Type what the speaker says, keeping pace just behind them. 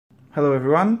Hello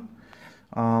everyone.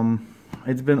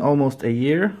 It's been almost a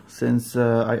year since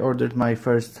I ordered my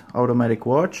first automatic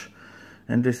watch,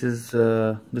 and this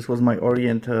was my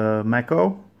Orient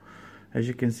Mako. As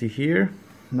you can see here,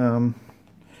 the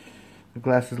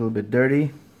glass is a little bit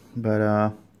dirty,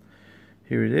 but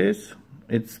here it is.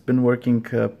 It's been working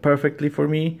perfectly for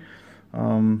me.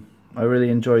 I really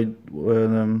enjoyed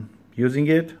using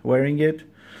it, wearing it.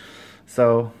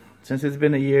 So since it's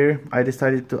been a year, I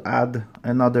decided to add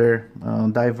another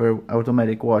diver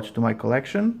automatic watch to my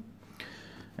collection,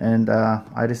 and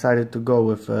I decided to go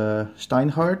with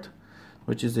Steinhart,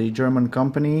 which is a German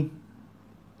company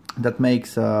that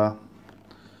makes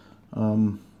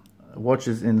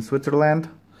watches in Switzerland,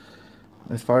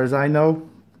 as far as I know.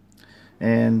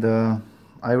 And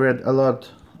I read a lot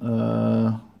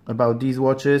about these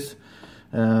watches.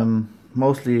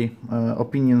 Mostly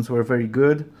opinions were very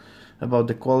good about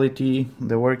the quality,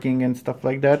 the working and stuff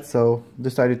like that, so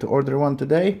decided to order one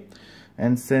today.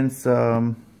 And since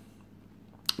I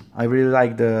really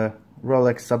like the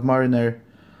Rolex Submariner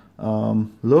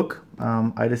look,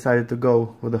 I decided to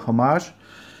go with the Homage,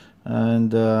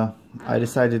 and I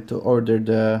decided to order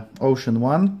the Ocean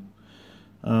One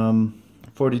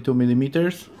 42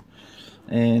 millimeters,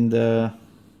 and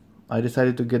I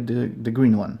decided to get the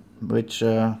green one, which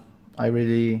I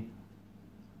really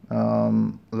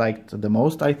liked the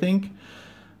most, I think.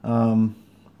 And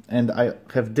I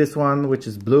have this one, which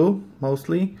is blue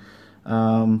mostly,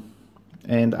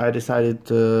 and I decided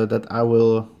that I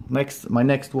will my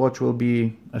next watch will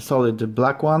be a solid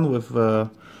black one with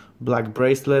black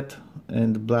bracelet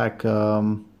and black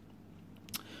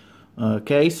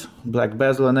case, black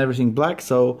bezel and everything black.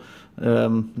 So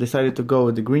decided to go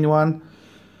with the green one.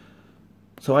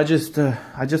 So I just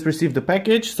received the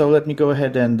package, so let me go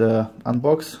ahead and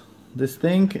unbox this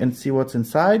thing and see what's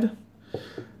inside.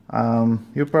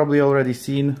 You've probably already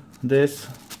seen this,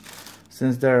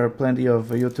 since there are plenty of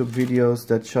YouTube videos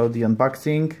that show the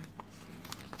unboxing.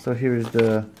 So here is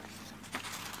the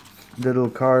little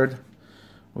card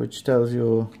which tells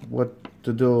you what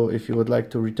to do if you would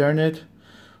like to return it,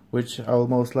 which I'll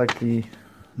most likely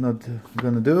not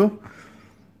gonna do.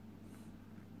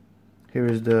 Here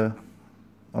is the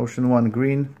Ocean One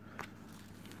Green,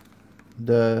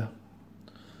 the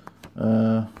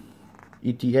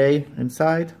ETA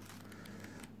inside,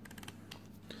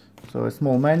 so a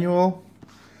small manual.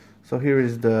 So here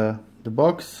is the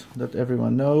box that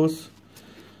everyone knows.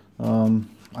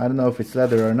 I don't know if it's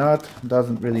leather or not,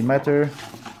 doesn't really matter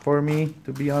for me,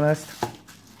 to be honest.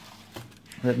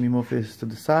 Let me move this to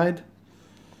the side.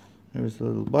 Here's a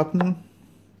little button,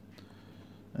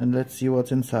 and let's see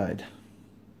what's inside.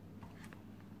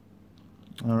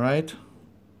 Alright,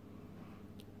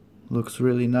 looks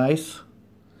really nice.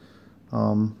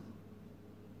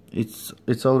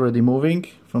 It's already moving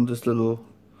from this little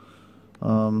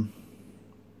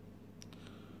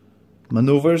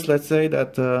maneuvers, let's say,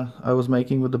 that I was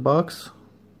making with the box.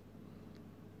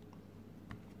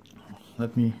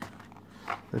 Let me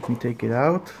take it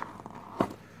out.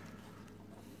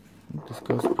 This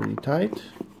goes pretty tight.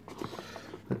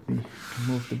 Let me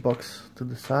move the box to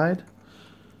the side.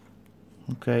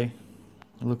 Okay,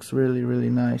 looks really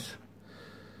nice.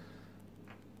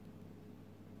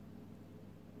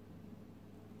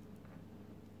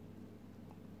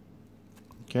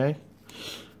 Okay,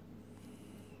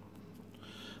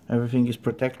 everything is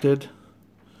protected.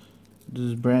 This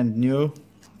is brand new.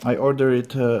 I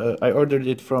ordered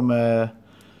it from a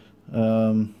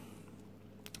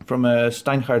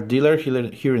Steinhart dealer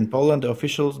here in Poland, the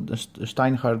official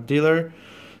Steinhart dealer.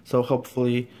 So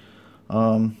hopefully,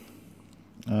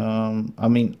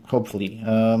 hopefully,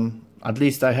 at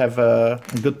least I have a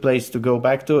good place to go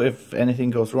back to if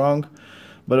anything goes wrong.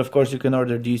 But of course you can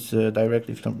order these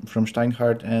directly from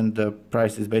Steinhart, and the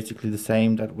price is basically the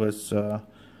same. That's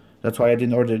why I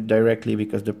didn't order it directly,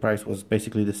 because the price was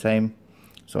basically the same.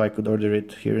 So I could order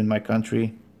it here in my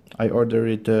country. I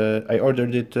ordered it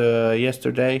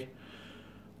yesterday.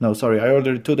 No, sorry, I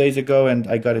ordered it 2 days ago and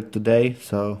I got it today.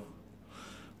 So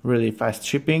really fast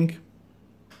shipping.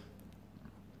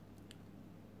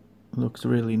 Looks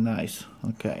really nice.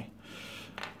 Okay,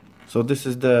 so this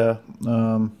is the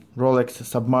Rolex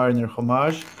Submariner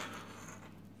Homage.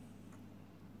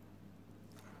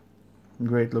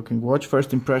 Great looking watch.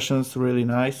 First impressions, really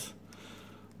nice.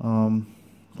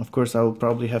 Of course I will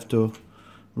probably have to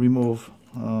remove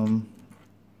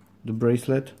the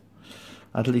bracelet,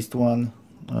 at least one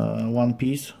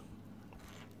piece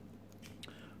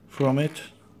from it.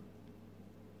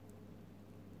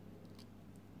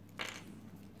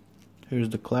 Here's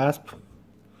the clasp,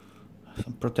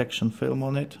 some protection film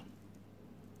on it.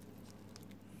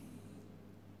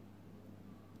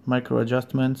 micro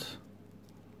adjustments.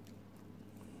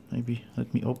 Maybe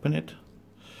let me open it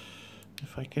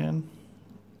if I can.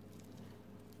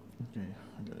 Okay,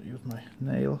 I'm gonna use my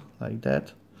nail like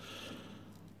that.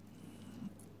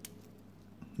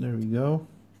 There we go.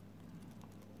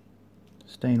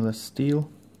 Stainless steel.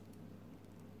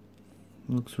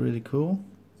 Looks really cool.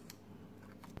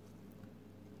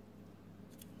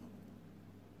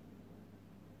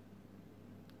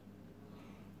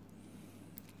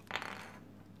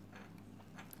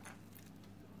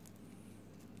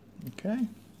 Okay.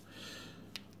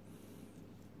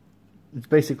 It's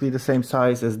basically the same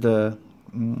size as the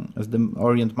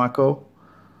Orient Mako.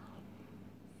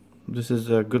 This is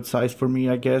a good size for me,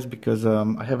 I guess, because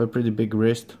I have a pretty big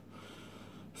wrist.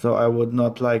 So I would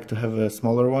not like to have a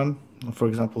smaller one. For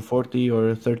example, 40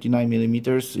 or 39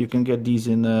 millimeters. You can get these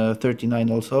in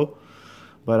 39 also,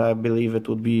 but I believe it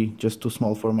would be just too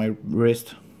small for my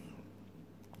wrist.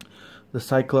 The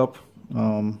Cyclop,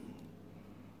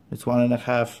 it's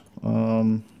 1.5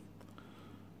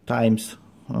 times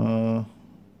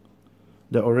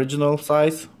the original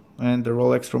size, and the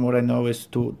Rolex, from what I know, is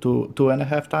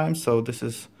 2.5 times. So this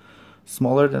is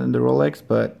smaller than the Rolex,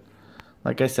 but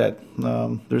like I said,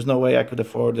 there's no way I could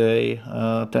afford a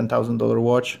 $10,000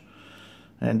 watch,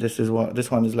 and this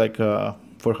one is like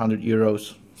 400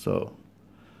 euros. So,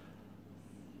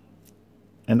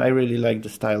 and I really like the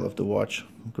style of the watch.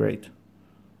 Great.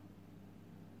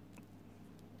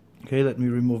 Okay, let me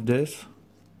remove this.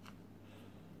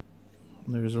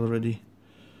 There's already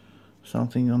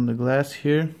something on the glass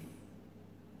here.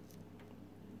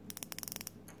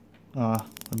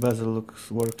 The bezel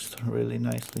works really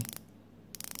nicely.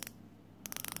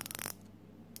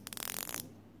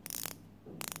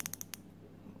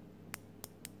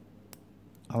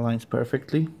 Aligns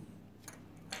perfectly.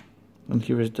 And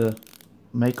here is the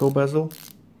Mako bezel.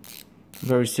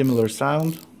 Very similar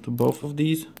sound to both of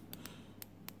these.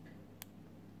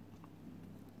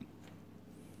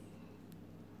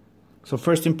 So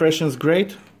first impressions,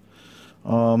 great.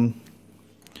 I'll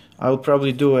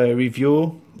probably do a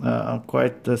review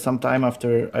quite some time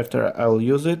after I'll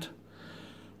use it.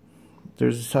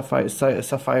 There's a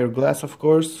sapphire glass, of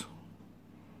course.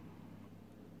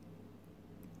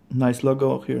 Nice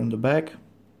logo here on the back.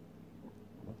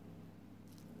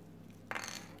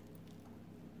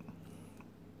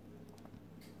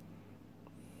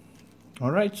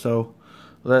 Alright, so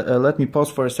let me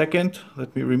pause for a second.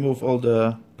 Let me remove all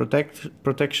the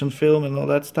protection film and all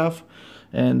that stuff,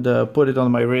 and put it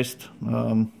on my wrist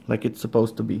like it's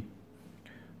supposed to be.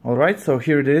 Alright, so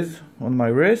here it is on my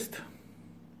wrist.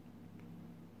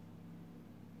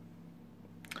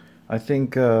 I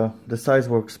think the size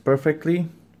works perfectly.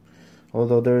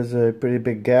 Although there's a pretty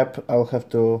big gap, I'll have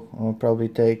to probably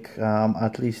take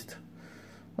at least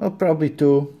probably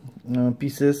 2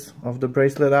 pieces of the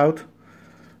bracelet out.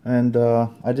 And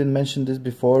I didn't mention this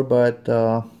before, but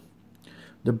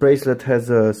the bracelet has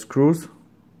screws.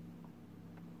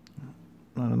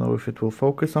 I don't know if it will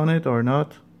focus on it or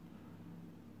not,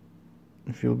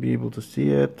 if you'll be able to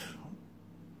see it.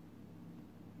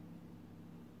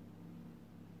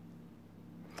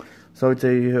 So it's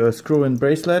a screw-in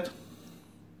bracelet.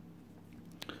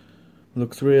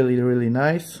 Looks really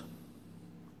nice.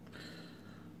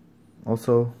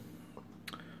 Also,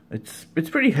 it's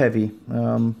pretty heavy,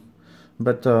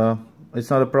 but it's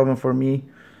not a problem for me.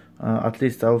 At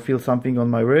least I'll feel something on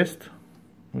my wrist,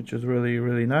 which is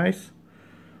really nice.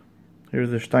 Here's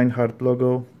the Steinhart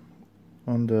logo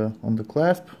on the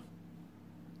clasp.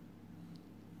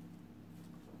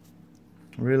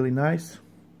 Really nice.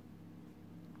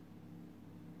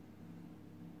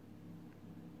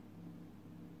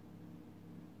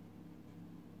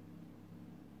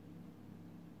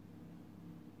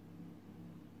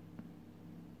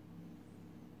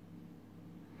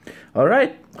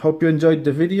 Alright, hope you enjoyed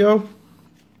the video.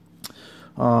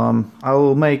 I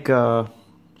will make, at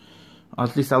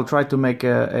least I'll try to make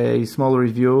a small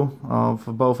review of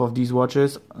both of these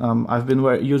watches. I've been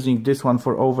using this one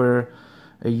for over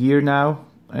a year now.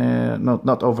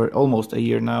 Not over, almost a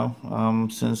year now,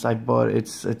 since I bought it.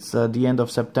 It's the end of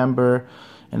September,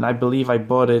 and I believe I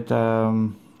bought it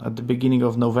at the beginning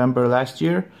of November last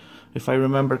year, if I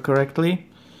remember correctly.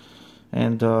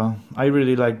 And I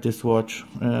really like this watch.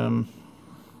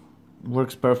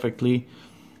 Works perfectly,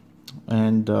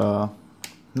 and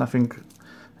nothing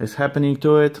is happening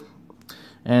to it,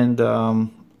 and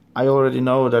I already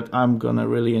know that I'm gonna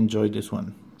really enjoy this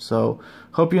one. So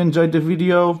hope you enjoyed the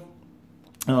video.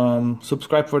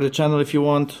 Subscribe for the channel if you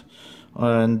want,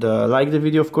 and like the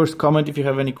video, of course. Comment if you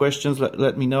have any questions,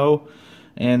 let me know,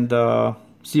 and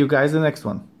see you guys in the next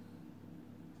one.